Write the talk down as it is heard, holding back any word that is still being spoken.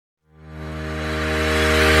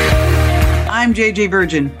I'm JJ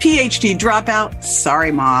Virgin, PhD dropout,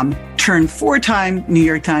 sorry mom, turned 4-time New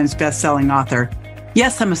York Times bestselling author.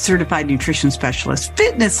 Yes, I'm a certified nutrition specialist,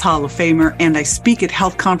 fitness Hall of Famer, and I speak at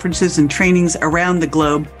health conferences and trainings around the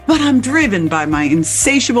globe. But I'm driven by my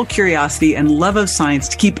insatiable curiosity and love of science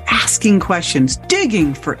to keep asking questions,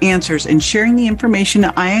 digging for answers, and sharing the information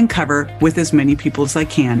I uncover with as many people as I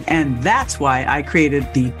can. And that's why I created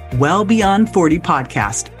the Well Beyond 40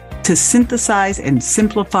 podcast, to synthesize and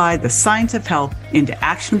simplify the science of health into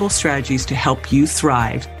actionable strategies to help you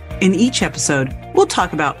thrive. In each episode, we'll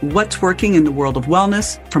talk about what's working in the world of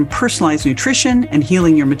wellness, from personalized nutrition and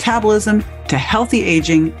healing your metabolism to healthy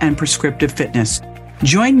aging and prescriptive fitness.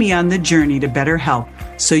 Join me on the journey to better health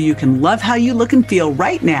so you can love how you look and feel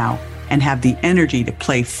right now and have the energy to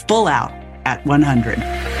play full out at 100.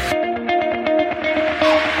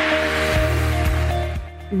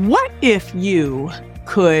 What if you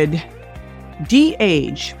could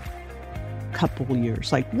de-age couple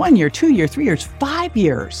years, like 1 year, 2 years, 3 years, 5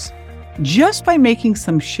 years, just by making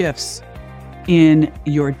some shifts in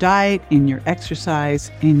your diet, in your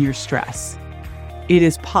exercise, in your stress? It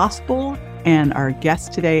is possible, and our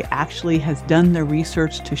guest today actually has done the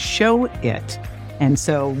research to show it. And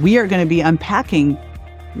so we are going to be unpacking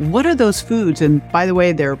what are those foods. And by the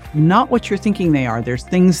way, they're not what you're thinking they are. There's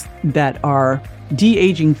things that are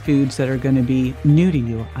de-aging foods that are going to be new to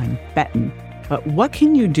you, I'm betting. But what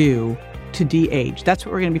can you do to de-age? That's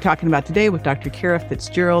what we're going to be talking about today with Dr. Kara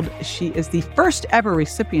Fitzgerald. She is the first ever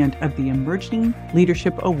recipient of the Emerging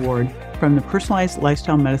Leadership Award from the Personalized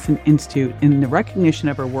Lifestyle Medicine Institute in the recognition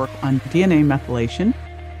of her work on DNA methylation.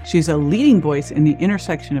 She's a leading voice in the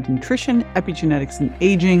intersection of nutrition, epigenetics, and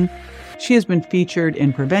aging. She has been featured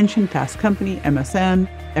in Prevention, Fast Company, MSN,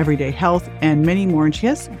 Everyday Health, and many more. And she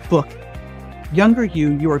has a book, Younger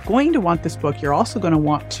You. You are going to want this book. You're also going to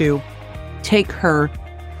want to take her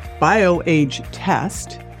BioAge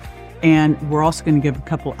test. And we're also going to give a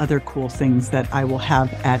couple other cool things that I will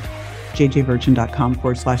have at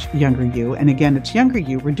jjvirgin.com/younger you. And again, it's Younger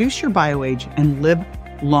You, reduce your BioAge and live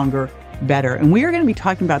longer, better. And we are going to be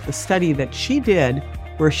talking about the study that she did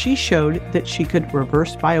where she showed that she could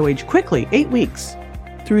reverse BioAge quickly, 8 weeks,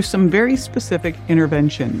 through some very specific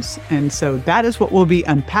interventions. And so that is what we'll be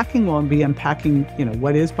unpacking. We'll be unpacking,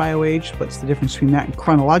 what is BioAge? What's the difference between that and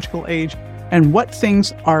chronological age? And what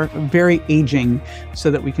things are very aging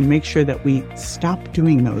so that we can make sure that we stop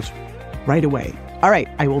doing those right away. All right,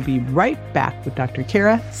 I will be right back with Dr.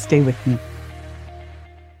 Kara. Stay with me.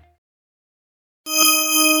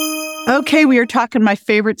 Okay, we are talking my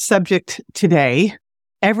favorite subject today,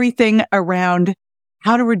 everything around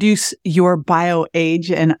how to reduce your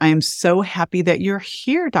BioAge. And I'm so happy that you're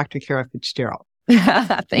here, Dr. Kara Fitzgerald.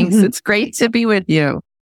 Thanks. It's great to be with you.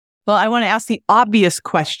 Well, I want to ask the obvious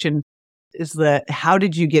question. How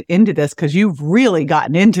did you get into this? Because you've really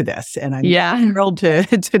gotten into this, and I'm thrilled to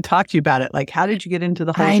talk to you about it. Like, how did you get into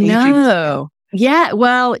the whole aging? I know. Yeah.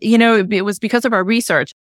 Well, it was because of our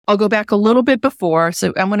research. I'll go back a little bit before.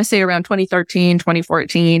 So I'm going to say around 2013,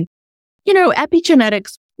 2014,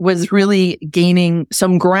 epigenetics was really gaining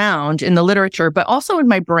some ground in the literature, but also in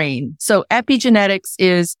my brain. So epigenetics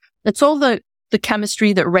it's all the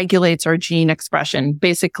chemistry that regulates our gene expression.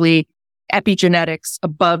 Basically, epigenetics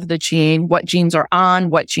above the gene, what genes are on,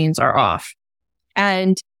 what genes are off.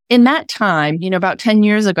 And in that time, about 10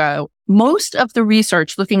 years ago, most of the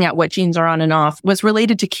research looking at what genes are on and off was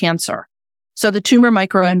related to cancer. So the tumor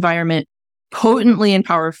microenvironment potently and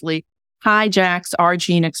powerfully hijacks our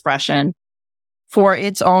gene expression for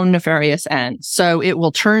its own nefarious ends. So it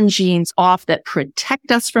will turn genes off that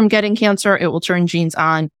protect us from getting cancer. It will turn genes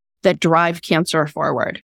on that drive cancer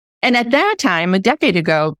forward. And at that time, a decade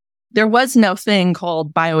ago, there was no thing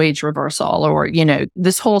called BioAge reversal or,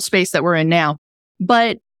 this whole space that we're in now.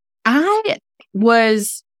 But I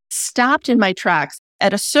was stopped in my tracks.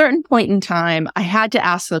 At a certain point in time, I had to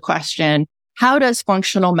ask the question, how does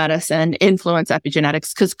functional medicine influence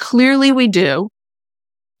epigenetics? Because clearly we do.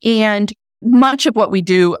 And much of what we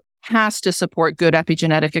do has to support good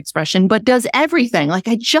epigenetic expression, but does everything. Like,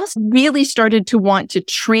 I just really started to want to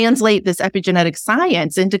translate this epigenetic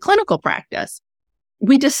science into clinical practice.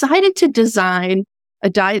 We decided to design a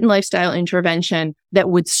diet and lifestyle intervention that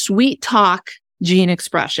would sweet talk gene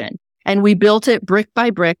expression. And we built it brick by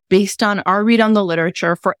brick based on our read on the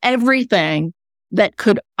literature for everything that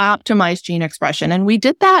could optimize gene expression. And we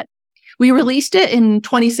did that. We released it in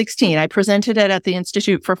 2016. I presented it at the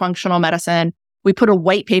Institute for Functional Medicine. We put a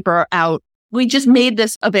white paper out. We just made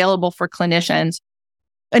this available for clinicians.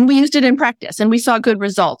 And we used it in practice and we saw good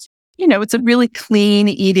results. It's a really clean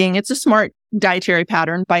eating. It's a smart dietary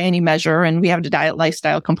pattern by any measure. And we have a diet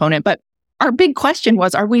lifestyle component. But our big question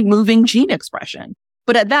was, are we moving gene expression?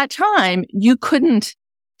 But at that time, you couldn't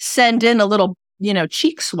send in a little,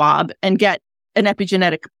 cheek swab and get an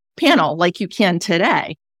epigenetic panel like you can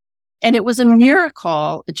today. And it was a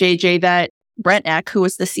miracle, JJ, that Brent Eck, who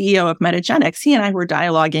was the CEO of Metagenics, he and I were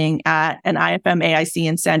dialoguing at an IFM AIC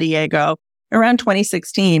in San Diego around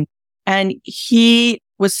 2016. And he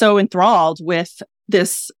was so enthralled with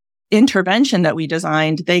this intervention that we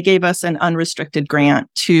designed. They gave us an unrestricted grant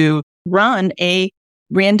to run a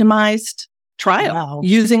randomized trial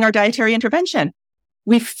using our dietary intervention.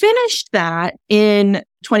 We finished that in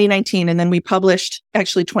 2019, and then we published,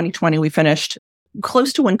 actually 2020, we finished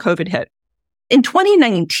close to when COVID hit. In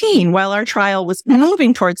 2019, while our trial was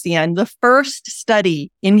moving towards the end, the first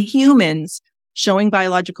study in humans showing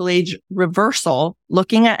biological age reversal,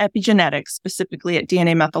 looking at epigenetics, specifically at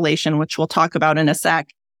DNA methylation, which we'll talk about in a sec,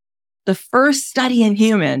 the first study in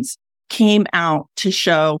humans came out to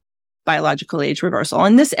show biological age reversal.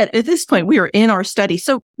 And at this point, we were in our study.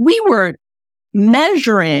 So we were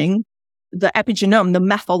measuring the epigenome, the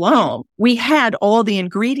methylome. We had all the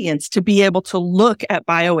ingredients to be able to look at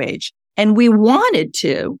bioage. And we wanted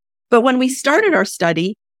to. But when we started our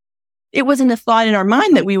study, it wasn't a thought in our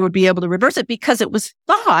mind that we would be able to reverse it, because it was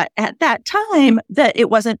thought at that time that it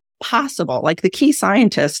wasn't possible. Like the key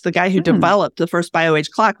scientist, the guy who developed the first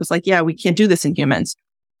bioage clock, was like, yeah, we can't do this in humans.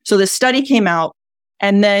 So the study came out.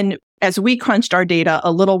 And then as we crunched our data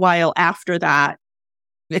a little while after that,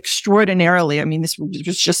 extraordinarily, I mean, this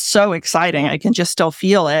was just so exciting. I can just still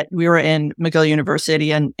feel it. We were in McGill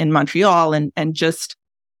University in Montreal, and just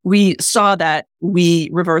we saw that we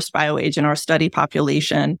reversed bioage in our study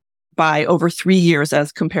population by over 3 years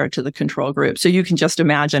as compared to the control group. So you can just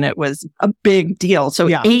imagine it was a big deal. So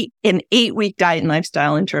an 8-week diet and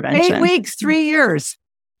lifestyle intervention. 8 weeks, 3 years.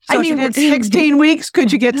 So I mean, it's 16 weeks.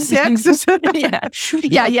 Could you get 6? Yeah.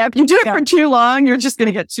 If you do it for too long, you're just going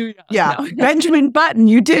to get too young. Yeah. No. Benjamin Button,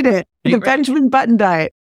 you did it. The Benjamin Button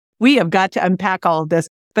diet. We have got to unpack all of this.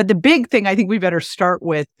 But the big thing I think we better start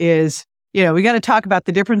with is, we got to talk about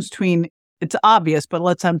the difference between, it's obvious, but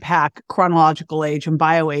let's unpack chronological age and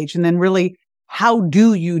bioage. And then really, how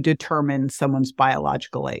do you determine someone's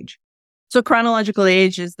biological age? So chronological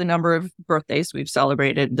age is the number of birthdays we've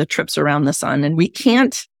celebrated, the trips around the sun, and we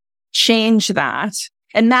can't change that.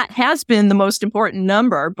 And that has been the most important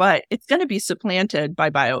number, but it's going to be supplanted by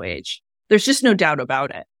bioage. There's just no doubt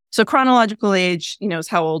about it. So chronological age, is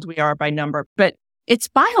how old we are by number, but it's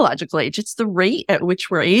biological age. It's the rate at which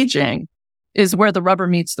we're aging is where the rubber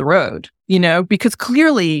meets the road, because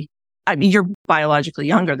clearly, I mean, you're biologically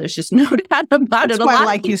younger. There's just no doubt about it. That's why I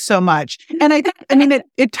like you so much. And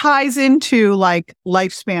it ties into like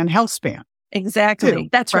lifespan, health span. Exactly. Too,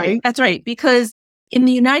 That's right. That's right. Because in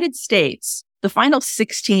the United States, the final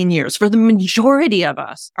 16 years for the majority of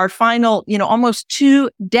us, our final, almost 2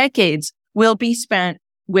 decades will be spent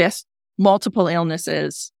with multiple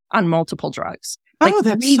illnesses on multiple drugs.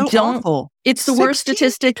 That's so awful. It's the worst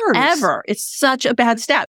statistic ever. It's such a bad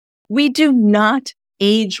stat. We do not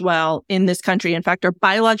age well in this country. In fact, our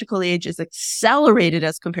biological age is accelerated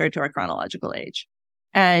as compared to our chronological age.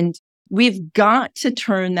 And we've got to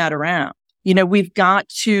turn that around. We've got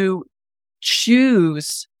to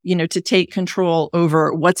choose, to take control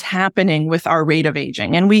over what's happening with our rate of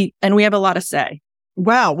aging. And we have a lot to say.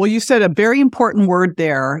 Wow. Well, you said a very important word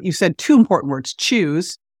there. You said 2 important words,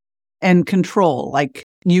 choose and control. Like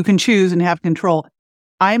you can choose and have control.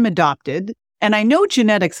 I'm adopted. And I know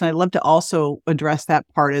genetics, and I'd love to also address that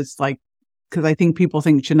part is like, because I think people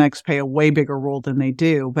think genetics play a way bigger role than they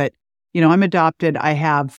do. But, I'm adopted. I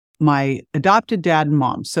have my adopted dad and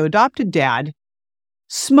mom. So adopted dad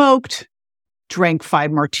smoked, drank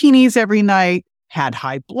 5 martinis every night, had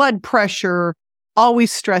high blood pressure,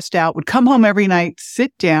 always stressed out, would come home every night,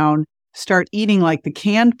 sit down, start eating like the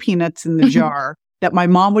canned peanuts in the jar that my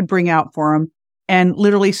mom would bring out for him, and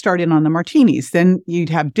literally start in on the martinis. Then you'd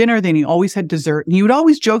have dinner, then you always had dessert. And he would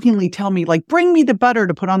always jokingly tell me, like, bring me the butter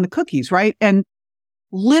to put on the cookies, right? And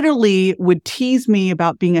literally would tease me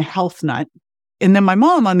about being a health nut. And then my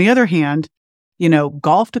mom, on the other hand,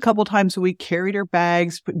 golfed a couple times a week, carried her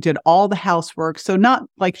bags, did all the housework. So not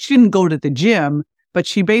like she didn't go to the gym, but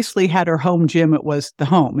she basically had her home gym. It was the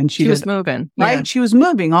home. And she was moving. Right? Yeah. She was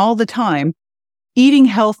moving all the time, eating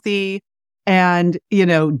healthy and,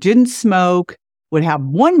 didn't smoke, would have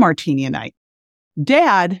 1 martini a night.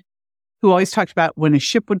 Dad, who always talked about when a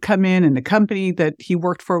ship would come in and the company that he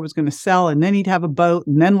worked for was going to sell, and then he'd have a boat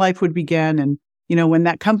and then life would begin. And, when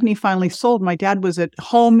that company finally sold, my dad was at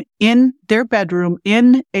home in their bedroom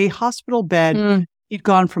in a hospital bed. He'd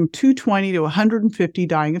gone from 220 to 150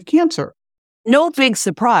 dying of cancer. No big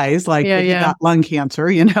surprise, like he got lung cancer,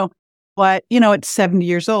 But, at 70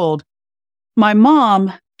 years old, my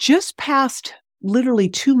mom just passed literally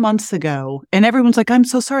 2 months ago. And everyone's like, I'm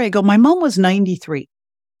so sorry. I go, my mom was 93.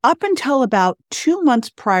 Up until about 2 months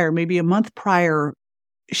prior, maybe a month prior,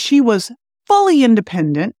 she was fully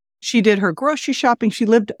independent. She did her grocery shopping. She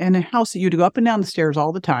lived in a house that you had to go up and down the stairs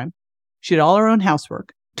all the time. She did all her own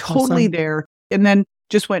housework, totally Awesome. there. And then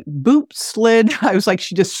just went boop, slid. I was like,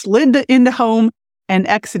 she just slid into home and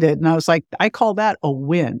exited. And I was like, I call that a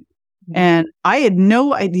win. And I had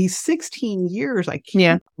no idea, 16 years.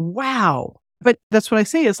 Wow. But that's what I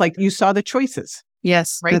say is like, you saw the choices.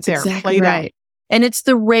 Yes, Right that's there, exactly played out. right. And it's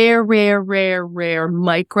the rare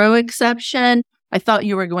micro exception. I thought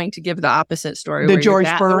you were going to give the opposite story. The where George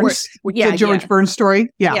you're Burns, yeah, the George Burns story.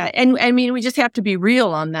 Yeah. Yeah. And I mean, we just have to be real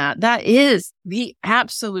on that. That is the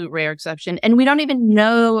absolute rare exception. And we don't even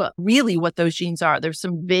know really what those genes are. There's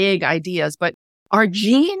some vague ideas, but our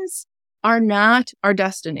genes are not our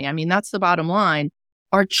destiny. I mean, that's the bottom line.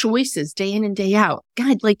 Our choices day in and day out.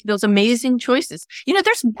 God, like those amazing choices.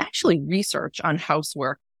 There's actually research on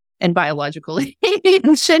housework and biological age and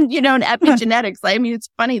epigenetics. I mean, it's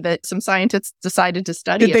funny that some scientists decided to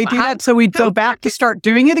study Did they do that so we'd go back to start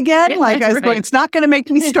doing it again? Yeah, Like I was right. going, it's not going to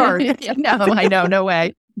make me start. No, I know, no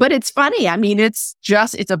way. But it's funny. I mean, it's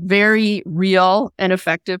a very real and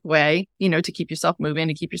effective way, to keep yourself moving,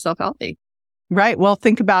 to keep yourself healthy. Right. Well,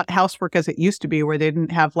 think about housework as it used to be, where they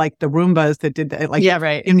didn't have like the Roombas that did that. Like, yeah,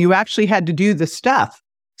 right. And you actually had to do the stuff.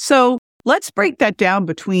 So let's break that down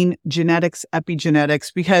between genetics,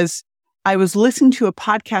 epigenetics, because I was listening to a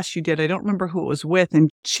podcast you did. I don't remember who it was with. And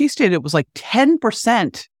she stated it was like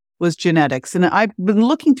 10% was genetics. And I've been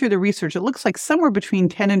looking through the research. It looks like somewhere between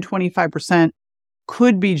 10 and 25%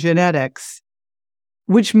 could be genetics,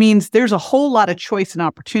 which means there's a whole lot of choice and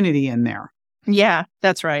opportunity in there. Yeah,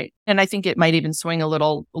 that's right. And I think it might even swing a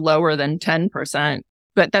little lower than 10%,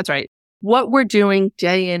 but that's right. What we're doing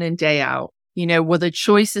day in and day out, with the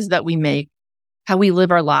choices that we make, how we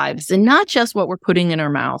live our lives, and not just what we're putting in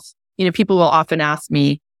our mouth. People will often ask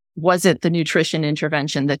me, was it the nutrition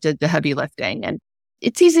intervention that did the heavy lifting? And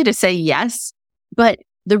it's easy to say yes, but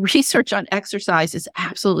the research on exercise is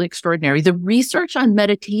absolutely extraordinary. The research on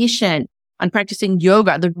meditation, on practicing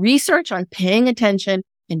yoga, the research on paying attention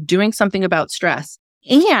and doing something about stress,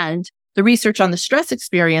 and the research on the stress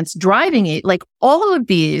experience driving it, like all of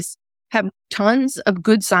these have tons of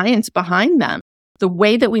good science behind them. The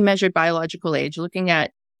way that we measured biological age, looking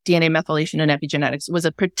at DNA methylation and epigenetics, was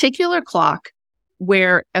a particular clock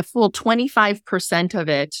where a full 25% of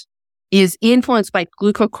it is influenced by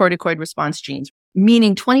glucocorticoid response genes,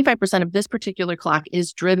 meaning 25% of this particular clock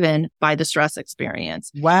is driven by the stress experience.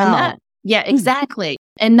 Wow. Yeah, exactly.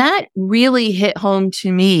 And that really hit home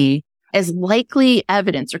to me as likely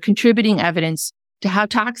evidence or contributing evidence to how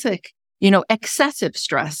toxic, excessive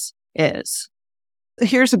stress is.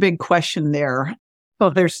 Here's a big question there.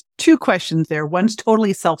 Well, there's two questions there. One's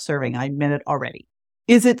totally self-serving. I admit it already.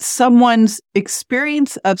 Is it someone's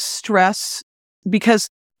experience of stress? Because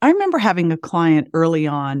I remember having a client early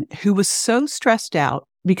on who was so stressed out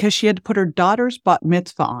because she had to put her daughter's bat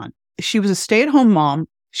mitzvah on. She was a stay-at-home mom.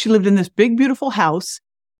 She lived in this big, beautiful house.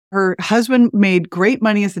 Her husband made great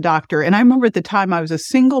money as a doctor. And I remember at the time I was a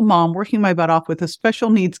single mom working my butt off with a special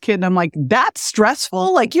needs kid. And I'm like, that's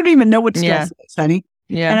stressful? Like, you don't even know what stress is, honey.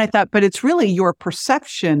 Yeah. And I thought, but it's really your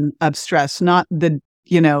perception of stress, not that's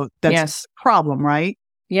the problem, right?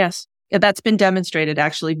 Yes. Yeah, that's been demonstrated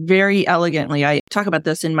actually very elegantly. I talk about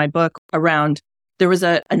this in my book around, there was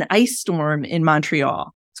an ice storm in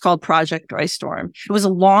Montreal. It's called Project Ice Storm. It was a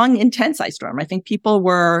long, intense ice storm. I think people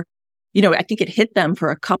were, I think it hit them for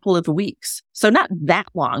a couple of weeks. So not that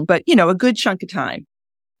long, but, a good chunk of time.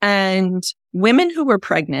 And women who were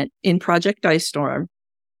pregnant in Project Ice Storm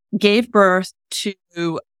gave birth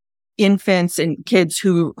to infants and kids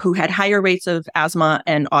who had higher rates of asthma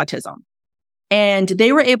and autism. And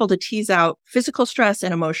they were able to tease out physical stress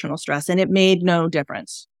and emotional stress, and it made no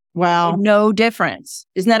difference. Wow. No difference.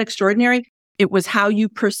 Isn't that extraordinary? It was how you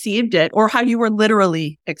perceived it or how you were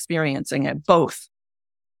literally experiencing it. Both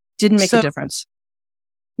didn't make a difference.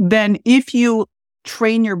 Then if you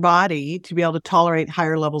train your body to be able to tolerate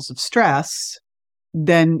higher levels of stress,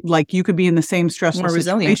 then like you could be in the same stressful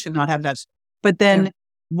situation, not have that. But then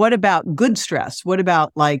what about good stress? What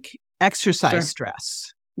about like exercise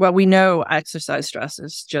stress? Well, we know exercise stress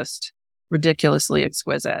is just ridiculously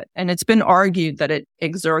exquisite. And it's been argued that it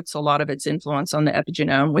exerts a lot of its influence on the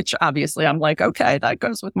epigenome, which obviously I'm like, okay, that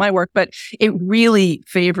goes with my work, but it really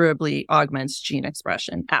favorably augments gene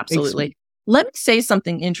expression. Absolutely. Let me say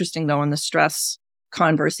something interesting though on the stress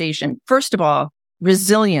conversation. First of all,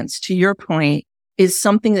 resilience, to your point, is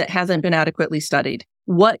something that hasn't been adequately studied.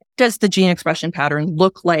 what does the gene expression pattern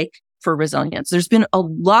look like for resilience? There's been a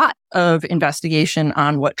lot of investigation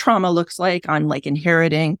on what trauma looks like, on like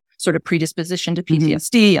inheriting sort of predisposition to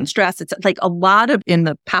PTSD and stress. It's like a lot of in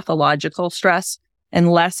the pathological stress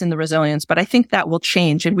and less in the resilience. But I think that will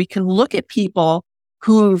change. And we can look at people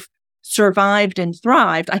who've survived and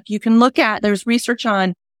thrived. Like you can look at, there's research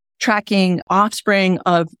on tracking offspring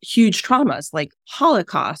of huge traumas like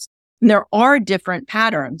Holocaust. And there are different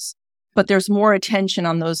patterns, but there's more attention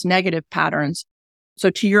on those negative patterns. So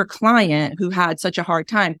to your client who had such a hard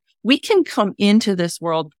time, we can come into this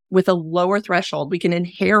world with a lower threshold. We can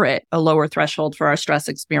inherit a lower threshold for our stress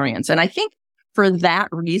experience. And I think for that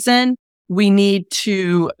reason, we need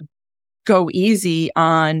to go easy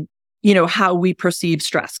on, how we perceive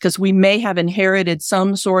stress, because we may have inherited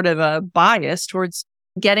some sort of a bias towards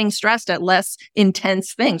getting stressed at less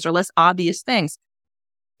intense things or less obvious things.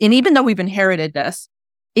 And even though we've inherited this,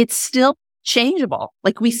 it's still changeable.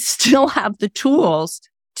 Like we still have the tools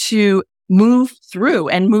to move through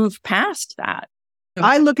and move past that.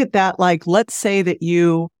 I look at that like, let's say that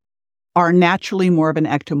you are naturally more of an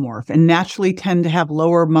ectomorph and naturally tend to have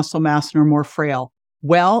lower muscle mass and are more frail.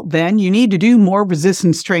 Well, then you need to do more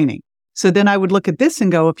resistance training. So then I would look at this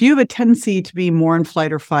and go, if you have a tendency to be more in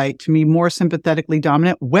flight or fight, to be more sympathetically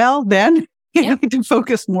dominant, well, then you need to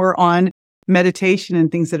focus more on meditation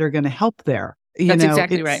and things that are going to help there. That's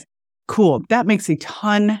exactly right. Cool. That makes a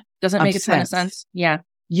ton Doesn't make a ton of sense. Yeah.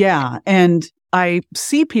 Yeah. And I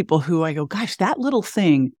see people who I go, gosh, that little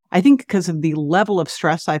thing, I think because of the level of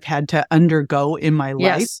stress I've had to undergo in my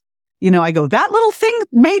life, I go, that little thing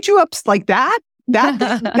made you up like that?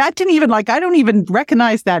 That didn't even I don't even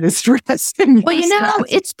recognize that as stress. Well,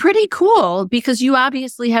 it's pretty cool because you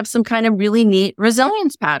obviously have some kind of really neat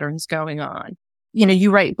resilience patterns going on.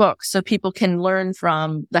 You write books so people can learn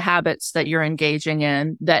from the habits that you're engaging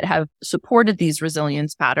in that have supported these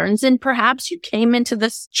resilience patterns. And perhaps you came into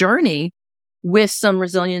this journey with some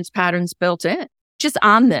resilience patterns built in. Just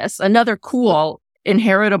on this, another cool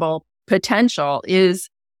inheritable potential is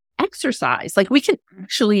exercise. Like we can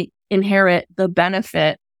actually inherit the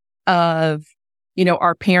benefit of,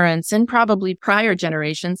 our parents and probably prior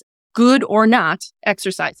generations, good or not,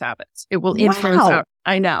 exercise habits. It will influence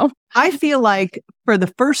I know. I feel like for the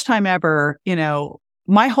first time ever,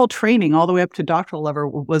 my whole training all the way up to doctoral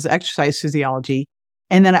level was exercise physiology.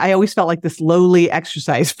 And then I always felt like this lowly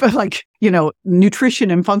exercise, but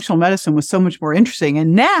nutrition and functional medicine was so much more interesting.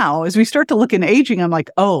 And now as we start to look in aging, I'm like,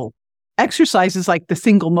 oh, exercise is like the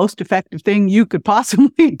single most effective thing you could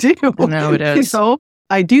possibly do. No, it is. So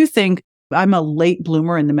I do think I'm a late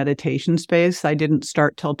bloomer in the meditation space. I didn't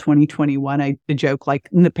start till 2021. I joke like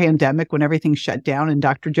in the pandemic when everything shut down and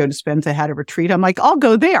Dr. Joe Dispenza had a retreat. I'm like, I'll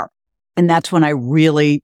go there. And that's when I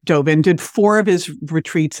really dove in, did 4 of his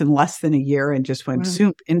retreats in less than a year and just went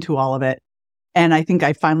soup into all of it. And I think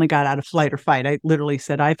I finally got out of flight or fight. I literally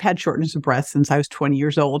said, I've had shortness of breath since I was 20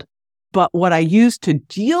 years old. But what I used to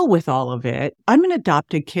deal with all of it, I'm an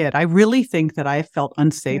adopted kid. I really think that I felt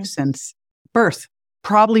unsafe since birth,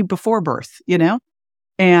 probably before birth,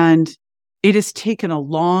 and it has taken a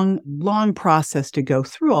long, long process to go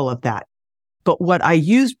through all of that. But what I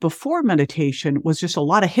used before meditation was just a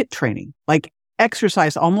lot of HIIT training, like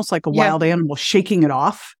exercise, almost like a wild animal, shaking it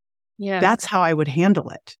off. Yeah. That's how I would handle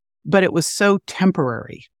it. But it was so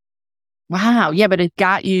temporary. Wow. Yeah. But it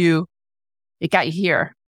got you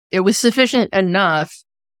here. It was sufficient enough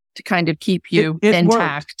to kind of keep you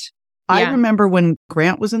intact. I remember when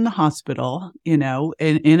Grant was in the hospital, in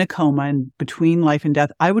a coma and between life and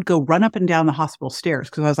death, I would go run up and down the hospital stairs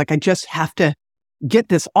because I was like, I just have to get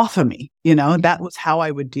this off of me. That was how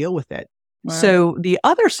I would deal with it. Wow. So the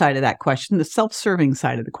other side of that question, the self-serving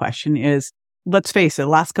side of the question is, let's face it, the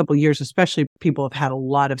last couple of years, especially people have had a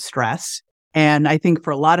lot of stress. And I think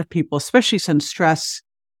for a lot of people, especially since stress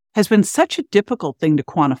has been such a difficult thing to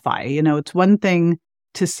quantify. It's one thing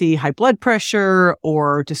to see high blood pressure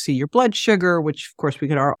or to see your blood sugar, which of course we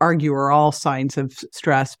could argue are all signs of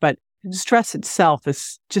stress, but stress itself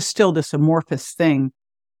is just still this amorphous thing.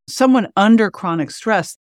 Someone under chronic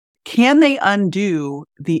stress, can they undo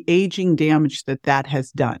the aging damage that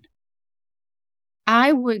has done?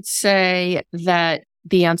 I would say that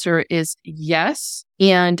the answer is yes.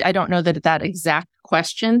 And I don't know that exact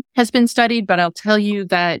question has been studied, but I'll tell you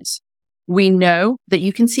that we know that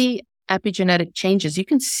you can see epigenetic changes. You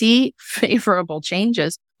can see favorable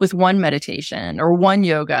changes with one meditation or one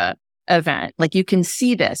yoga event. Like you can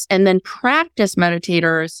see this. And then practice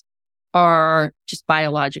meditators are just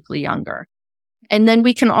biologically younger. And then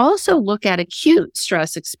we can also look at acute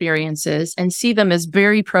stress experiences and see them as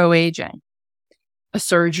very pro-aging. A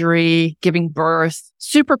surgery, giving birth,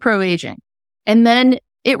 super pro-aging. and then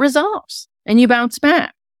it resolves and you bounce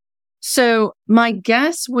back. So my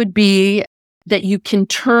guess would be that you can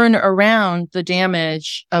turn around the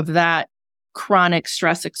damage of that chronic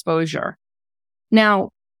stress exposure. Now,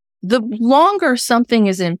 the longer something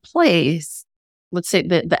is in place, let's say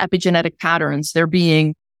the epigenetic patterns, they're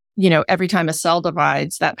being, every time a cell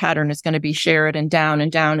divides, that pattern is going to be shared and down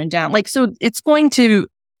and down and down. So it's going to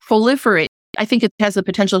proliferate. I think it has the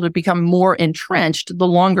potential to become more entrenched the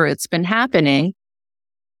longer it's been happening.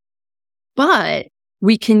 But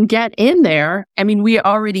we can get in there. We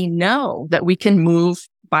already know that we can move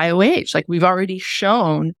bioage. We've already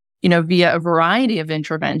shown, via a variety of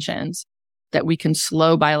interventions that we can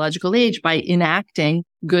slow biological age by enacting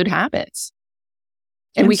good habits.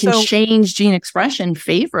 And we can change gene expression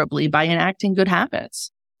favorably by enacting good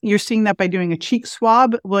habits. You're seeing that by doing a cheek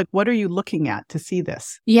swab? What are you looking at to see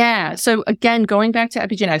this? Yeah. So again, going back to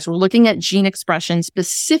epigenetics, we're looking at gene expression,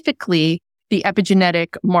 specifically the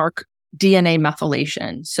epigenetic mark DNA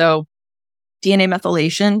methylation. So DNA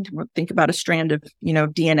methylation, think about a strand of,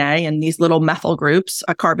 DNA, and these little methyl groups,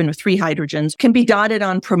 a carbon with 3 hydrogens, can be dotted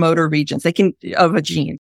on promoter regions of a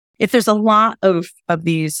gene. If there's a lot of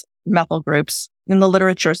these methyl groups in the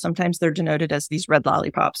literature, sometimes they're denoted as these red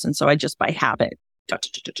lollipops. And so I just by habit,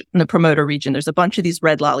 in the promoter region, there's a bunch of these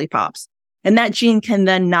red lollipops, and that gene can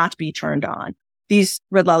then not be turned on. These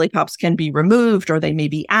red lollipops can be removed, or they may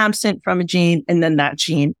be absent from a gene, and then that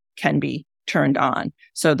gene can be turned on.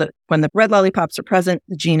 So that when the red lollipops are present,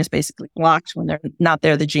 the gene is basically blocked. When they're not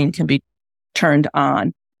there, the gene can be turned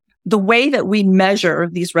on. The way that we measure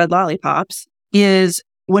these red lollipops is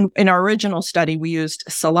when in our original study, we used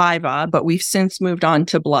saliva, but we've since moved on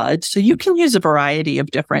to blood. So you can use a variety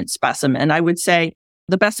of different specimen. I would say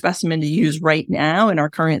the best specimen to use right now in our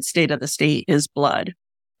current state of the state is blood,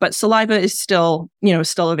 but saliva is still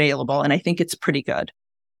available. And I think it's pretty good.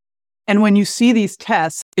 And when you see these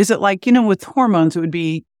tests, is it like, with hormones, it would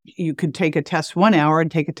be, you could take a test 1 hour and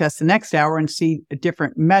take a test the next hour and see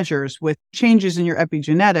different measures. With changes in your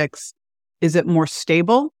epigenetics, is it more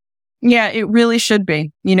stable? Yeah, it really should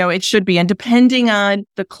be. It should be. And depending on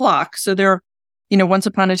the clock, so there, once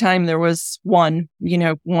upon a time, there was one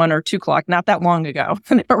or two clock, not that long ago.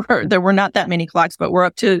 There were not that many clocks, but we're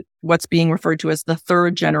up to what's being referred to as the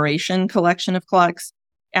 3rd generation collection of clocks.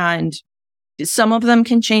 And some of them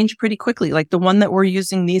can change pretty quickly. Like the one that we're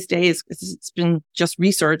using these days, it's been just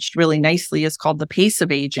researched really nicely, is called the pace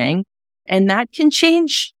of aging. And that can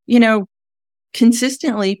change,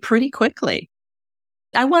 consistently pretty quickly.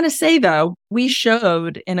 I want to say, though, we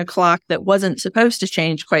showed in a clock that wasn't supposed to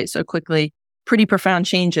change quite so quickly, pretty profound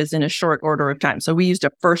changes in a short order of time. So we used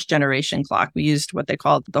a 1st generation clock. We used what they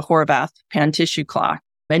called the Horvath pan tissue clock.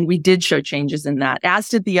 And we did show changes in that, as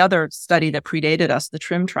did the other study that predated us, the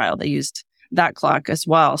TRIM trial. They used that clock as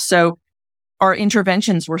well. So our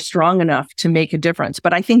interventions were strong enough to make a difference.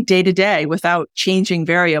 But I think day to day, without changing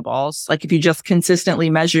variables, like if you just consistently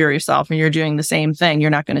measure yourself and you're doing the same thing, you're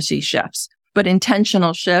not going to see shifts. But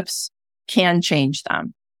intentional shifts can change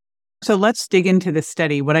them. So let's dig into this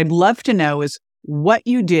study. What I'd love to know is what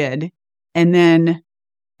you did, and then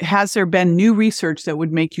has there been new research that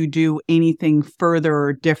would make you do anything further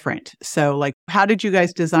or different? So how did you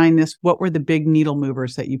guys design this? What were the big needle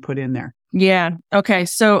movers that you put in there? Yeah. Okay.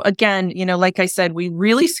 So again, like I said, we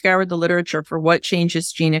really scoured the literature for what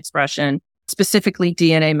changes gene expression, specifically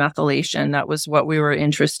DNA methylation. That was what we were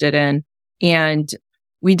interested in. And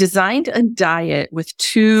we designed a diet with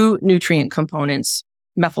 2 nutrient components,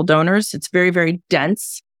 methyl donors. It's very, very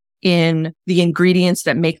dense in the ingredients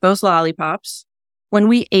that make those lollipops. When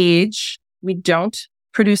we age, we don't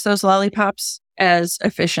produce those lollipops as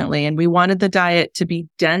efficiently. And we wanted the diet to be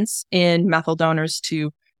dense in methyl donors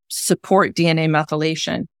to support DNA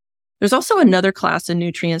methylation. There's also another class of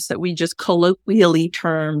nutrients that we just colloquially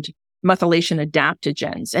termed methylation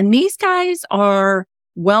adaptogens. And these guys are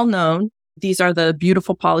well known. These are the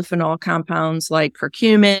beautiful polyphenol compounds like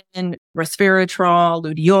curcumin, resveratrol,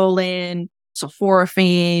 luteolin,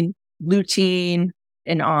 sulforaphane, lutein,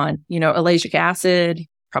 and on, ellagic acid,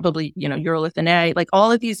 probably, urolithin A, like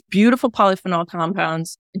all of these beautiful polyphenol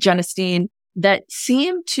compounds, genistein, that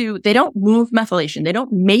they don't move methylation. They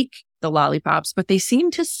don't make the lollipops, but they seem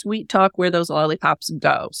to sweet talk where those lollipops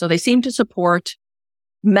go. So they seem to support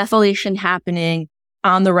methylation happening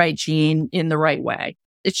on the right gene in the right way.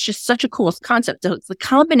 It's just such a cool concept. So it's the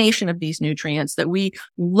combination of these nutrients that we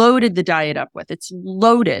loaded the diet up with. It's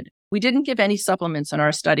loaded. We didn't give any supplements in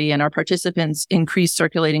our study, and our participants increased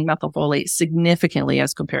circulating methylfolate significantly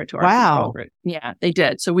as compared to our control group. Yeah, they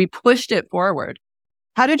did. So we pushed it forward.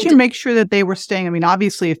 How did you make sure that they were staying?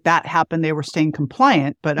 Obviously, if that happened, they were staying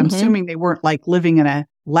compliant, but I'm assuming they weren't living in a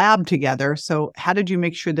lab together. So how did you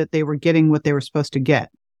make sure that they were getting what they were supposed to get?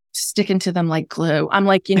 Sticking to them like glue. I'm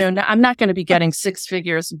like, I'm not going to be getting 6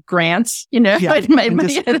 figures grants, Yeah. Go ahead,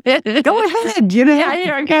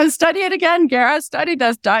 Yeah, I'm going to study it again, Gara. Study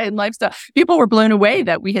this diet and lifestyle. People were blown away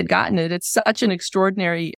that we had gotten it. It's such an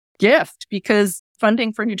extraordinary gift because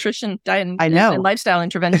funding for nutrition, diet, and lifestyle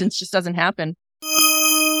interventions just doesn't happen.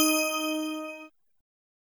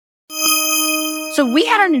 So we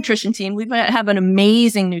had our nutrition team. We have an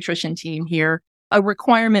amazing nutrition team here. A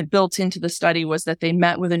requirement built into the study was that they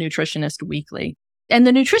met with a nutritionist weekly. And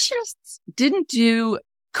the nutritionists didn't do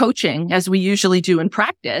coaching as we usually do in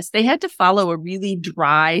practice. They had to follow a really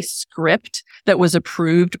dry script that was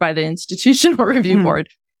approved by the institutional review board.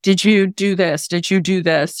 Did you do this? Did you do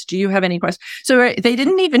this? Do you have any questions? So they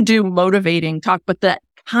didn't even do motivating talk, but that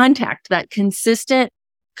contact, that consistent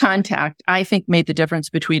contact, I think made the difference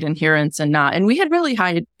between adherence and not. And we had really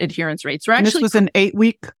high adherence rates. And this was an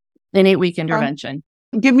 8-week? An 8-week intervention.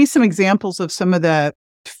 Give me some examples of some of the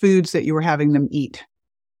foods that you were having them eat.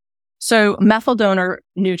 So methyl donor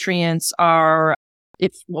nutrients are,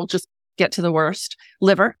 if we'll just get to the worst,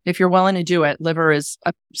 liver. If you're willing to do it, liver is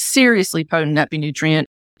a seriously potent epinutrient.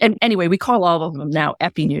 And anyway, we call all of them now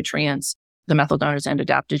epinutrients, the methyl donors and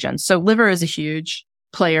adaptogens. So liver is a huge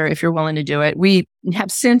player if you're willing to do it. We have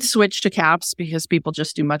since switched to caps because people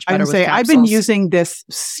just do much better with capsules. I've been using this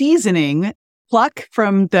seasoning pluck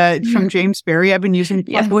from James Berry. I've been using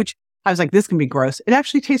pluck, which I was like, this can be gross. It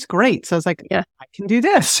actually tastes great. So I was like, I can do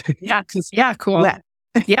this. Yeah, cool.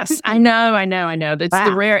 Yes, I know.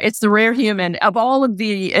 It's the rare human. Of all of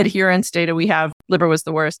the adherence data we have, liver was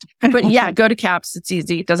the worst. But go to caps. It's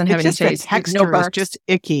easy. It doesn't have any taste. The texture is just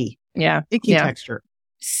icky. Yeah. Icky texture.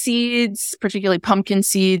 Seeds, particularly pumpkin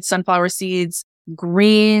seeds, sunflower seeds,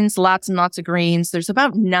 greens, lots and lots of greens. There's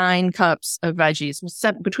about 9 cups of veggies,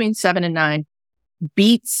 between 7 and 9.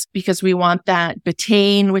 Beets, because we want that.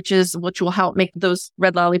 Betaine, which will help make those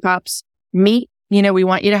red lollipops. Meat, we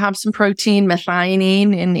want you to have some protein.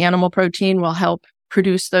 Methionine in animal protein will help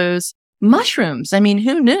produce those. Mushrooms. I mean,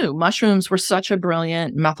 who knew? Mushrooms were such a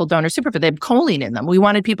brilliant methyl donor superfood. They have choline in them. We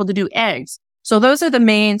wanted people to do eggs. So those are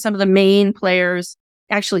some of the main players.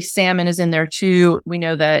 Actually, salmon is in there too. We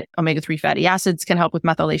know that omega-3 fatty acids can help with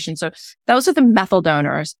methylation. So those are the methyl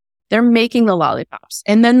donors. They're making the lollipops.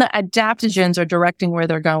 And then the adaptogens are directing where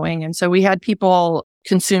they're going. And so we had people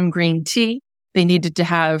consume green tea. They needed to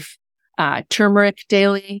have turmeric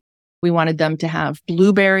daily. We wanted them to have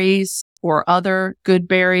blueberries or other good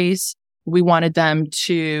berries. We wanted them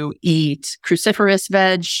to eat cruciferous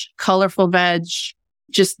veg, colorful veg,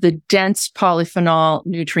 just the dense polyphenol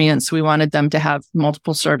nutrients. We wanted them to have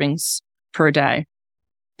multiple servings per day.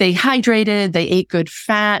 They hydrated. They ate good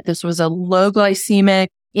fat. This was a low glycemic,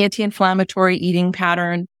 anti-inflammatory eating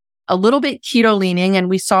pattern, a little bit keto leaning. And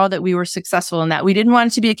we saw that we were successful in that. We didn't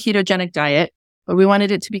want it to be a ketogenic diet, but we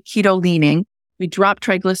wanted it to be keto leaning. We dropped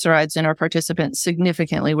triglycerides in our participants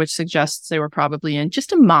significantly, which suggests they were probably in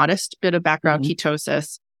just a modest bit of background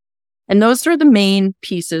ketosis. And those are the main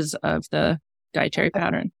pieces of the dietary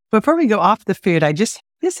pattern. Before we go off the food, I just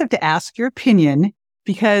have to ask your opinion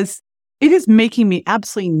because it is making me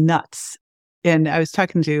absolutely nuts. And I was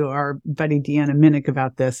talking to our buddy Deanna Minnick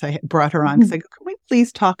about this. I brought her on because I go, can we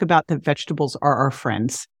please talk about the vegetables are our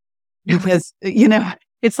friends? Because,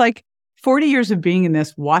 it's like 40 years of being in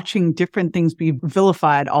this, watching different things be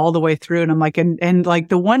vilified all the way through. And I'm like, and like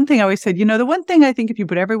the one thing I always said, the one thing I think if you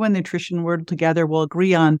put everyone nutrition world together, we'll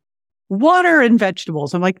agree on water and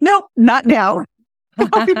vegetables. I'm like, no, not now.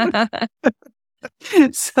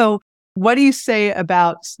 So what do you say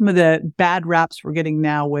about some of the bad raps we're getting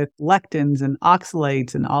now with lectins and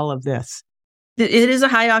oxalates and all of this? It is a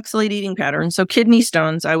high oxalate eating pattern. So kidney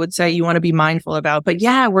stones, I would say you want to be mindful about. But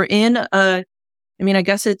we're in I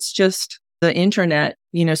guess it's just the internet,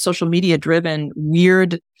 social media driven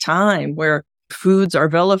weird time where foods are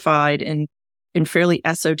vilified in fairly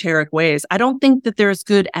esoteric ways. I don't think that there's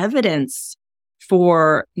good evidence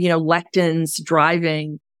for, lectins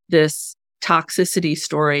driving this toxicity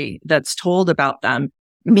story that's told about them.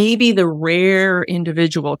 Maybe the rare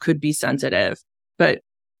individual could be sensitive, but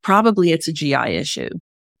probably it's a GI issue.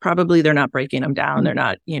 Probably they're not breaking them down. They're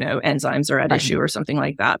not, enzymes are at issue or something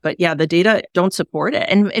like that. But the data don't support it.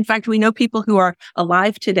 And in fact, we know people who are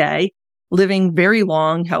alive today, living very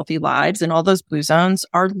long, healthy lives, and all those blue zones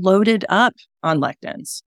are loaded up on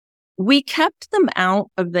lectins. We kept them out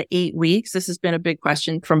of the 8 weeks. This has been a big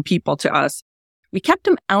question from people to us. We kept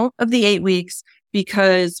them out of the 8 weeks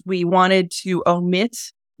because we wanted to omit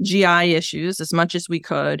GI issues as much as we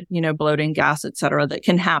could, bloating, gas, et cetera, that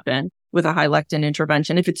can happen with a high lectin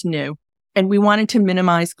intervention if it's new. And we wanted to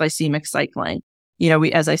minimize glycemic cycling.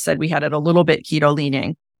 As I said, we had it a little bit keto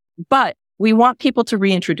leaning, but we want people to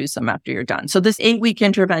reintroduce them after you're done. So this 8-week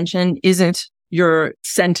intervention isn't your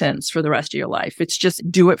sentence for the rest of your life. It's just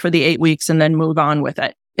do it for the 8 weeks and then move on with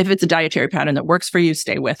it. If it's a dietary pattern that works for you,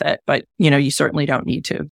 stay with it. But, you certainly don't need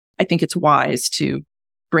to. I think it's wise to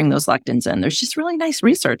bring those lectins in. There's just really nice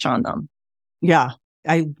research on them. Yeah.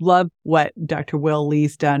 I love what Dr. Will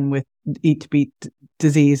Lee's done with Eat to Beat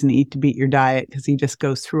Disease and Eat to Beat Your Diet, because he just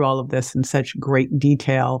goes through all of this in such great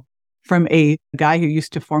detail from a guy who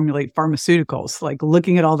used to formulate pharmaceuticals, like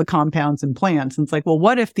looking at all the compounds in plants. And it's like, well,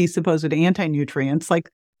 what if these supposed anti-nutrients, like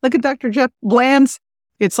look at Dr. Jeff Bland's,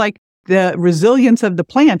 it's like the resilience of the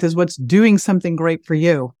plant is what's doing something great for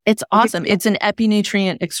you. It's awesome. It's an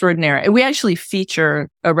epinutrient extraordinary. We actually feature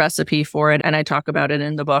a recipe for it, and I talk about it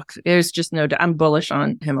in the book. There's just no doubt. I'm bullish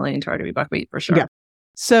on Himalayan tardigrade buckwheat for sure. Yeah.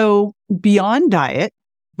 So beyond diet,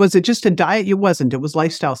 was it just a diet? It wasn't. It was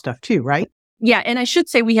lifestyle stuff too, right? Yeah. And I should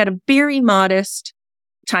say we had a very modest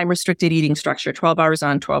time-restricted eating structure, 12 hours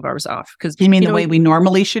on, 12 hours off. Because you mean the way we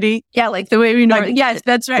normally should eat? Yeah, like the way we normally. Yes,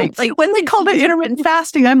 that's right. Like when they called it intermittent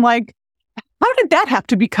fasting, I'm like, how did that have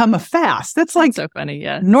to become a fast? That's like so funny.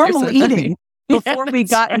 Yeah, normal eating before we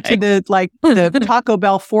got into the Taco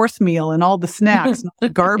Bell fourth meal and all the snacks, and all the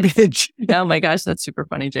garbage. Oh my gosh, that's super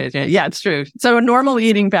funny, JJ. Yeah, it's true. So a normal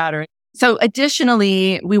eating pattern. So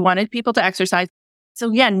additionally, we wanted people to exercise. So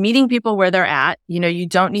again, meeting people where they're at. You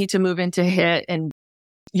don't need to move into HIIT and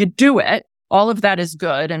you do it. All of that is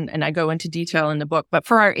good. And I go into detail in the book. But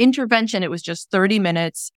for our intervention, it was just 30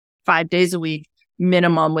 minutes, 5 days a week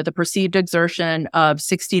minimum, with a perceived exertion of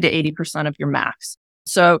 60 to 80% of your max.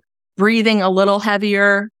 So breathing a little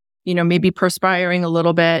heavier, maybe perspiring a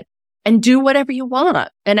little bit, and do whatever you want.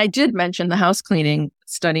 And I did mention the house cleaning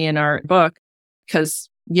study in our book because,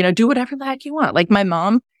 do whatever the heck you want. Like my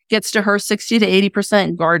mom gets to her 60 to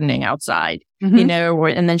 80% gardening outside, and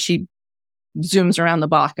then she zooms around the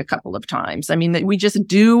block a couple of times. I mean, we just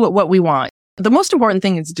do what we want. The most important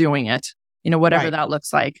thing is doing it, whatever that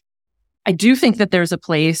looks like. I do think that there's a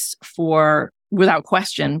place for, without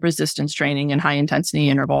question, resistance training and high intensity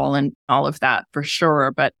interval and all of that for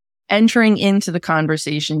sure. But entering into the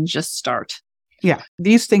conversation, just start. Yeah.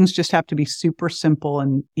 These things just have to be super simple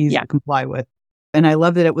and easy to comply with. And I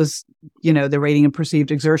love that it was, the rating of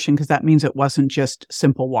perceived exertion, because that means it wasn't just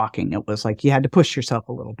simple walking. It was like you had to push yourself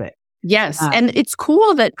a little bit. Yes. And it's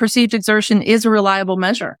cool that perceived exertion is a reliable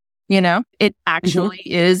measure. It actually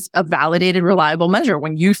is a validated, reliable measure.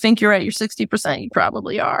 When you think you're at your 60%, you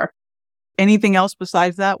probably are. Anything else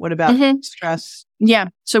besides that? What about stress? Yeah.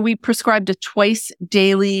 So we prescribed a twice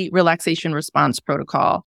daily relaxation response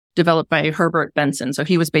protocol developed by Herbert Benson. So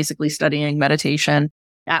he was basically studying meditation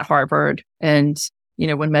at Harvard. And,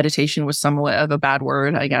 when meditation was somewhat of a bad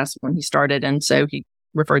word, I guess, when he started. And so he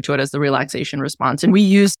referred to it as the relaxation response. And we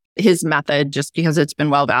used his method just because it's been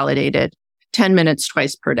well validated. 10 minutes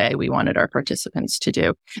twice per day, we wanted our participants to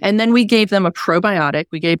do. And then we gave them a probiotic.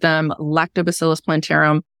 We gave them Lactobacillus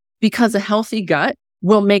plantarum, because a healthy gut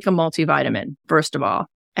will make a multivitamin, first of all.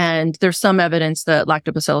 And there's some evidence that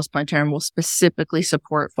Lactobacillus plantarum will specifically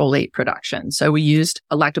support folate production. So we used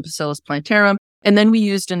a Lactobacillus plantarum, and then we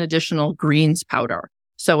used an additional greens powder.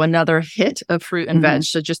 So another hit of fruit and veg.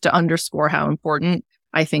 So just to underscore how important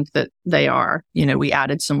I think that they are, we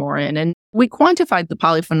added some more in, and we quantified the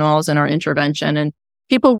polyphenols in our intervention, and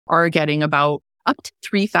people are getting about up to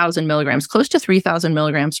 3,000 milligrams, close to 3,000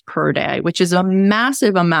 milligrams per day, which is a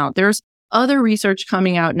massive amount. There's other research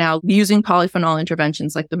coming out now using polyphenol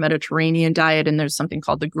interventions like the Mediterranean diet. And there's something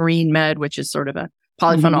called the Green Med, which is sort of a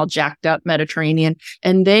polyphenol jacked up Mediterranean.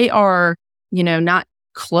 And they are, not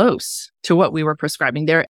close to what we were prescribing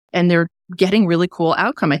there. And they're getting really cool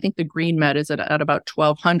outcome. I think the Green Med is at about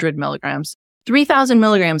 1,200 milligrams. 3,000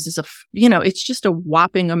 milligrams is it's just a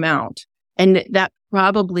whopping amount. And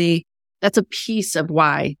that's a piece of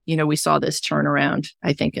why, we saw this turnaround,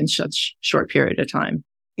 I think, in such short period of time.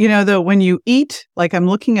 Though, when you eat, like I'm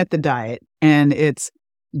looking at the diet and it's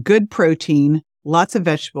good protein, lots of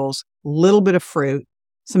vegetables, little bit of fruit,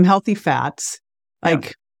 some healthy fats,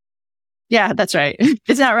 Yeah, that's right.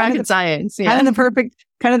 It's not rocket science. Yeah. Kind of the perfect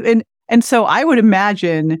kind of, and so I would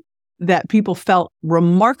imagine that people felt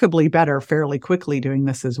remarkably better fairly quickly doing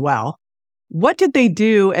this as well. What did they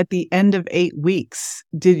do at the end of 8 weeks?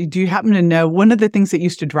 Do you happen to know? One of the things that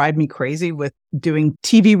used to drive me crazy with doing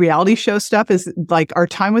TV reality show stuff is like our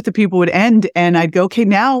time with the people would end and I'd go, okay,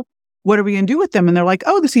 now what are we going to do with them? And they're like,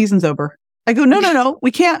 oh, the season's over. I go, no,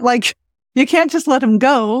 we can't, you can't just let them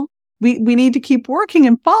go. We need to keep working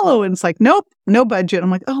and follow. And it's like, nope, no budget.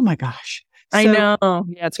 I'm like, oh my gosh. I know.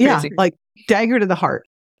 Yeah, it's crazy. Yeah, like dagger to the heart.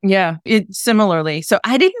 Yeah, it similarly. So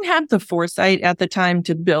I didn't have the foresight at the time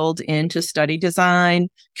to build into study design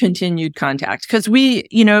continued contact because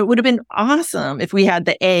it would have been awesome if we had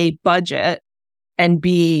the A, budget, and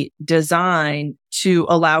B, design to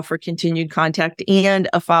allow for continued contact and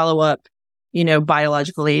a follow-up,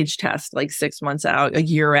 biological age test, like 6 months out, a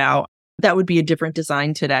year out. That would be a different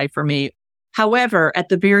design today for me. However, at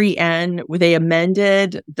the very end, they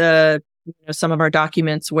amended some of our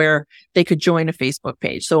documents where they could join a Facebook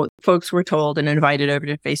page. So folks were told and invited over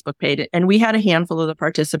to a Facebook page. And we had a handful of the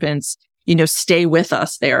participants, stay with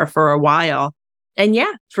us there for a while. And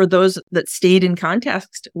yeah, for those that stayed in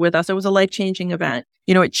contact with us, it was a life-changing event.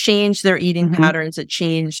 It changed their eating patterns. It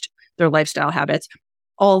changed their lifestyle habits.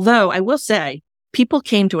 Although I will say people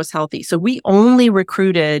came to us healthy. So we only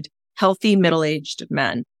recruited healthy middle-aged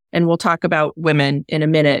men. And we'll talk about women in a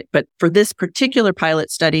minute. But for this particular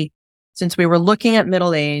pilot study, since we were looking at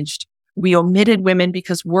middle-aged, we omitted women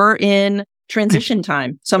because we're in transition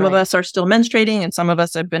time. Some of us are still menstruating and some of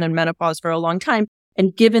us have been in menopause for a long time.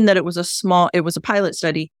 And given that it was a pilot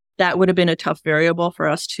study, that would have been a tough variable for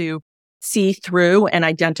us to see through and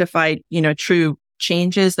identify, true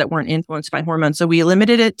changes that weren't influenced by hormones. So we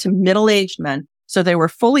limited it to middle-aged men. So they were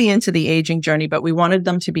fully into the aging journey, but we wanted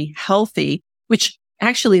them to be healthy, which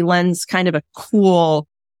actually lends kind of a cool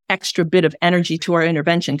extra bit of energy to our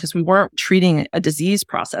intervention because we weren't treating a disease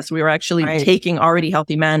process. We were actually taking already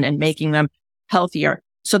healthy men and making them healthier.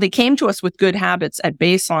 So they came to us with good habits at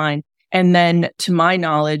baseline. And then to my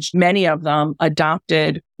knowledge, many of them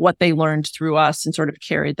adopted what they learned through us and sort of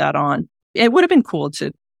carried that on. It would have been cool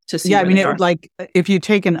to see. Yeah, I mean, if you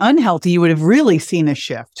take an unhealthy, you would have really seen a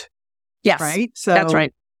shift. Yes. Right? So that's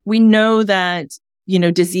right. We know that,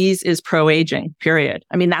 disease is pro-aging, period.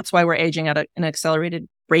 I mean, that's why we're aging at an accelerated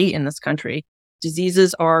rate in this country.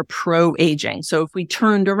 Diseases are pro-aging. So if we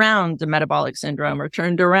turned around the metabolic syndrome or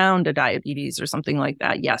turned around a diabetes or something like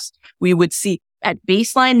that, yes, we would see at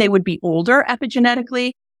baseline, they would be older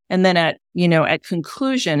epigenetically. And then at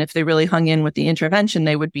conclusion, if they really hung in with the intervention,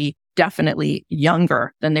 they would be definitely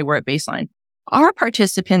younger than they were at baseline. Our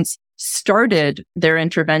participants started their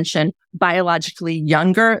intervention biologically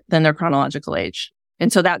younger than their chronological age.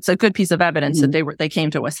 And so that's a good piece of evidence that they came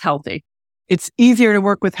to us healthy. It's easier to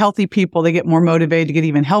work with healthy people. They get more motivated to get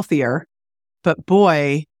even healthier. But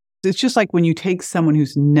boy, it's just like when you take someone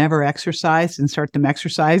who's never exercised and start them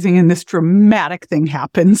exercising and this dramatic thing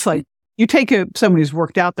happens. Like you take someone who's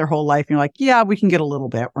worked out their whole life and you're like, yeah, we can get a little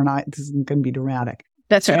bit. This isn't going to be dramatic.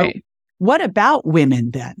 That's right. What about women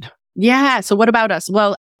then? Yeah. So what about us?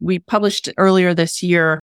 Well, we published earlier this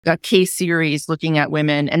year a case series looking at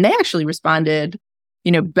women and they actually responded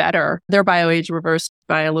better. Their bioage reversed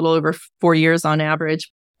by a little over 4 years on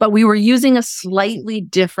average. But we were using a slightly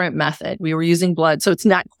different method. We were using blood. So it's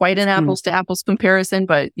not quite an apples to apples comparison,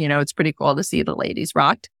 but, it's pretty cool to see the ladies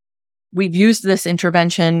rocked. We've used this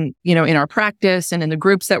intervention, in our practice and in the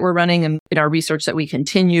groups that we're running and in our research that we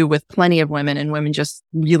continue with plenty of women, and women just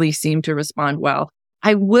really seem to respond well.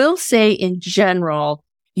 I will say in general,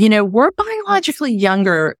 we're biologically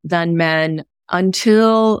younger than men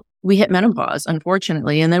until we hit menopause,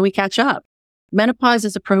 unfortunately, and then we catch up. Menopause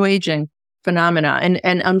is a pro-aging phenomena. And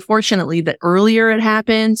unfortunately, the earlier it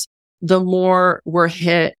happens, the more we're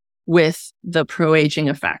hit with the pro-aging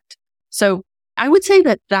effect. So I would say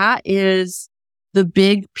that is the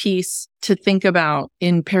big piece to think about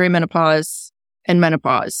in perimenopause and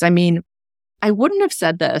menopause. I mean, I wouldn't have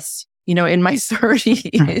said this, in my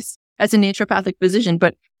 30s as a naturopathic physician,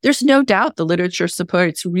 but there's no doubt the literature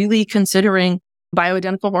supports really considering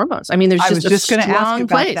bioidentical hormones. I mean, there's just a strong place. I was just going to ask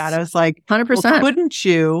about that. I was like, 100%. Well, couldn't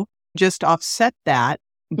you just offset that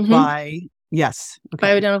by,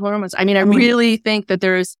 bioidentical hormones? I mean, I really think that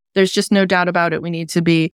there's just no doubt about it. We need to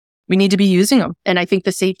be using them. And I think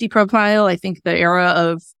the safety profile, I think the era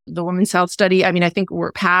of the Women's Health Study, I think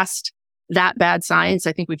we're past that bad science.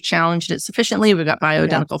 I think we've challenged it sufficiently. We've got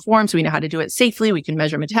bioidentical forms. We know how to do it safely. We can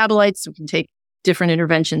measure metabolites. We can take different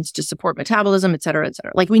interventions to support metabolism, et cetera, et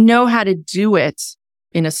cetera. Like we know how to do it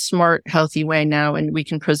in a smart, healthy way now. And we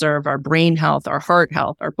can preserve our brain health, our heart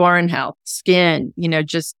health, our bone health, skin,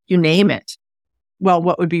 just you name it. Well,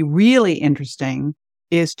 what would be really interesting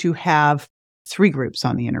is to have 3 groups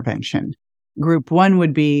on the intervention. Group 1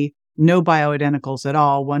 would be no bioidenticals at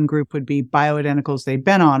all. One group would be bioidenticals, they'd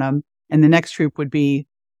been on them. And the next group would be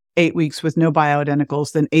 8 weeks with no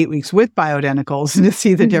bioidenticals, then 8 weeks with bioidenticals to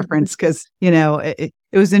see the difference. Because, it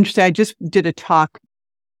was interesting. I just did a talk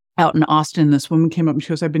out in Austin. This woman came up and she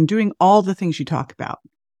goes, I've been doing all the things you talk about.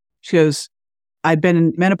 She goes, I've been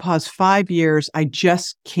in menopause 5 years. I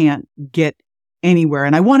just can't get anywhere.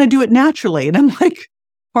 And I want to do it naturally. And I'm like,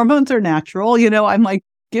 hormones are natural. I'm like,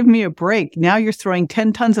 give me a break. Now you're throwing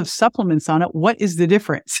 10 tons of supplements on it. What is the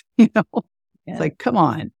difference? It's like, come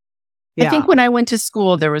on. I think when I went to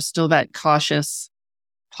school, there was still that cautious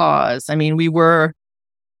pause. I mean, we were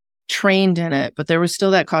trained in it, but there was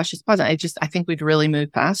still that cautious pause. I think we'd really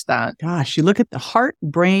moved past that. Gosh, you look at the heart,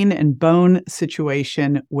 brain, and bone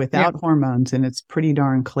situation without hormones, and it's pretty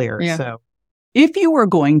darn clear. Yeah. So if you were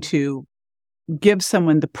going to give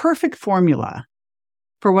someone the perfect formula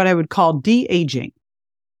for what I would call de-aging,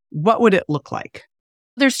 what would it look like?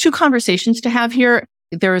 There's two conversations to have here.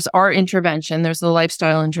 There's our intervention. There's the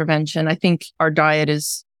lifestyle intervention. I think our diet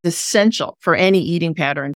is essential for any eating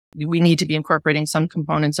pattern. We need to be incorporating some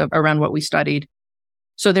components around what we studied.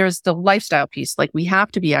 So there's the lifestyle piece. Like we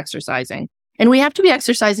have to be exercising, and we have to be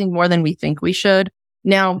exercising more than we think we should.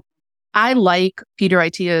 Now, I like Peter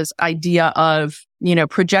Attia's idea of,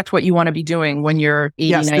 project what you want to be doing when you're 80,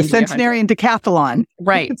 yes, 90, the centenarian decathlon.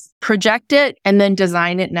 Right. Project it and then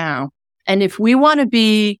design it now. And if we want to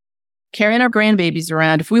be carrying our grandbabies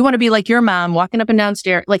around, if we want to be like your mom, walking up and down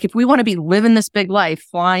stairs, like if we want to be living this big life,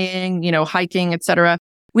 flying, hiking, etc.,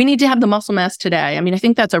 we need to have the muscle mass today. I mean, I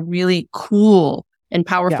think that's a really cool and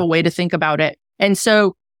powerful way to think about it. And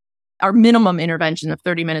so our minimum intervention of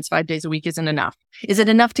 30 minutes, 5 days a week isn't enough. Is it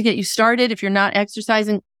enough to get you started if you're not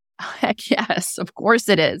exercising? Heck yes, of course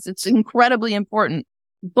it is. It's incredibly important.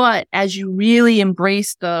 But as you really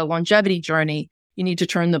embrace the longevity journey, you need to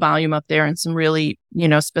turn the volume up there in some really,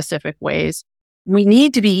 specific ways. We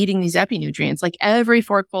need to be eating these epinutrients. Like every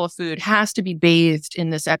forkful of food has to be bathed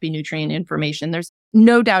in this epinutrient information. There's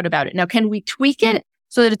no doubt about it. Now, can we tweak it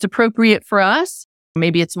so that it's appropriate for us?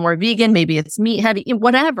 Maybe it's more vegan, maybe it's meat heavy,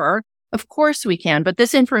 whatever. Of course we can, but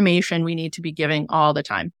this information we need to be giving all the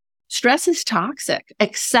time. Stress is toxic.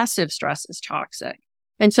 Excessive stress is toxic.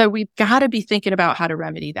 And so we've got to be thinking about how to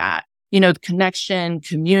remedy that. The connection,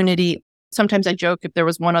 community. Sometimes I joke if there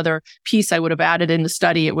was one other piece I would have added in the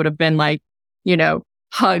study, it would have been like,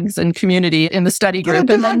 hugs and community in the study group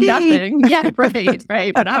and then nothing. Yeah,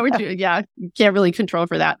 right. But how would you? Yeah, you can't really control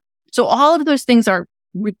for that. So all of those things are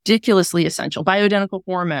ridiculously essential. Bioidentical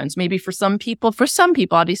hormones, maybe for some people,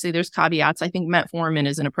 obviously there's caveats. I think metformin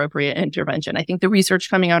is an appropriate intervention. I think the research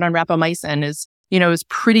coming out on rapamycin is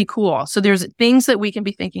pretty cool. So there's things that we can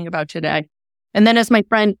be thinking about today. And then as my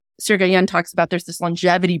friend Sergey Yen talks about, there's this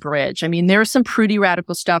longevity bridge. I mean, there's some pretty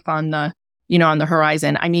radical stuff on the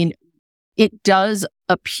horizon. I mean, it does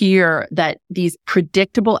appear that these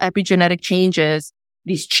predictable epigenetic changes,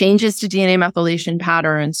 these changes to DNA methylation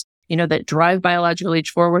patterns, that drive biological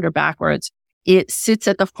age forward or backwards, it sits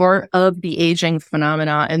at the heart of the aging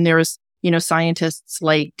phenomena. And there's, scientists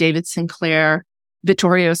like David Sinclair,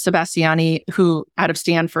 Vittorio Sebastiani, who out of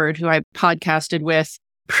Stanford, who I podcasted with,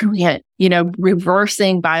 brilliant,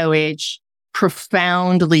 reversing bioage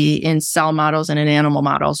profoundly in cell models and in animal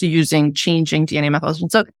models using changing DNA methylation.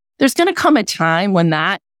 So there's going to come a time when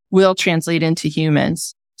that will translate into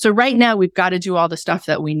humans. So right now we've got to do all the stuff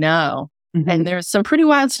that we know. Mm-hmm. And there's some pretty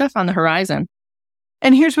wild stuff on the horizon.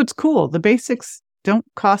 And here's what's cool. The basics don't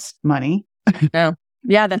cost money. No.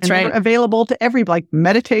 Yeah, that's right. They're available to everybody, like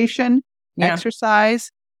meditation, exercise,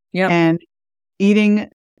 and eating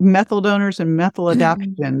methyl donors and methyl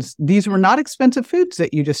adaptogens. These were not expensive foods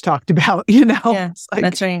that you just talked about, Yeah,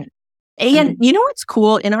 that's right. And what's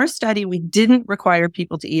cool? In our study, we didn't require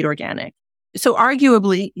people to eat organic. So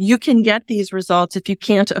arguably, you can get these results if you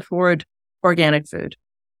can't afford organic food.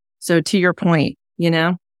 So to your point,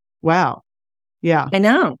 Wow. Yeah. I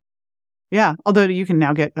know. Yeah. Although you can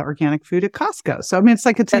now get the organic food at Costco. So, I mean, it's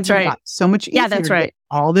right. So much easier. Yeah, that's right.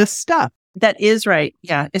 All this stuff. That is right.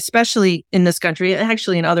 Yeah. Especially in this country.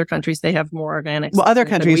 Actually, in other countries, they have more organic. Well, other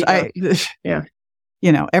countries, every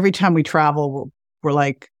time we travel, we're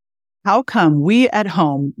like, how come we at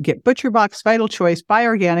home get ButcherBox, Vital Choice, buy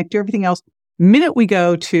organic, do everything else? Minute we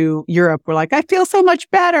go to Europe, we're like, I feel so much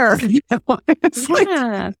better.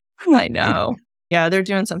 I know. Yeah, they're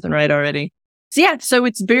doing something right already. So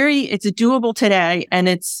it's doable today, and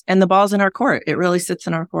the ball's in our court. It really sits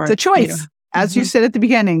in our court. It's a choice. As you said at the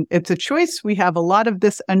beginning, it's a choice. We have a lot of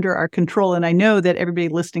this under our control. And I know that everybody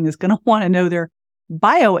listening is going to want to know their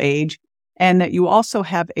bio age, and that you also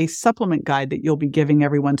have a supplement guide that you'll be giving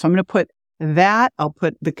everyone. So I'm going to put that. I'll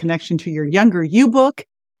put the connection to your Younger You book,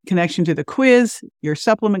 connection to the quiz, your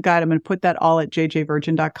supplement guide. I'm going to put that all at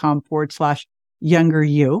jjvirgin.com/Younger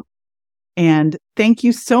You. And thank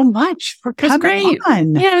you so much for coming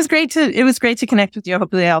on. Yeah, it was great to connect with you.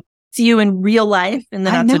 Hopefully I'll see you in real life in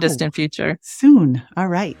the not so distant future. Soon. All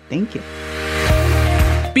right. Thank you.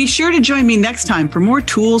 Be sure to join me next time for more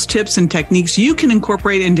tools, tips, and techniques you can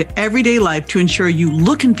incorporate into everyday life to ensure you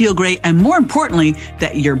look and feel great, and more importantly,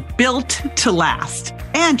 that you're built to last.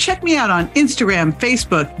 And check me out on Instagram,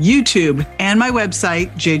 Facebook, YouTube, and my website,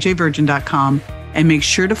 jjvirgin.com. And make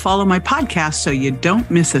sure to follow my podcast so you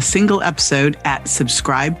don't miss a single episode at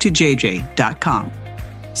subscribetojj.com.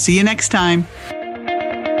 See you next time.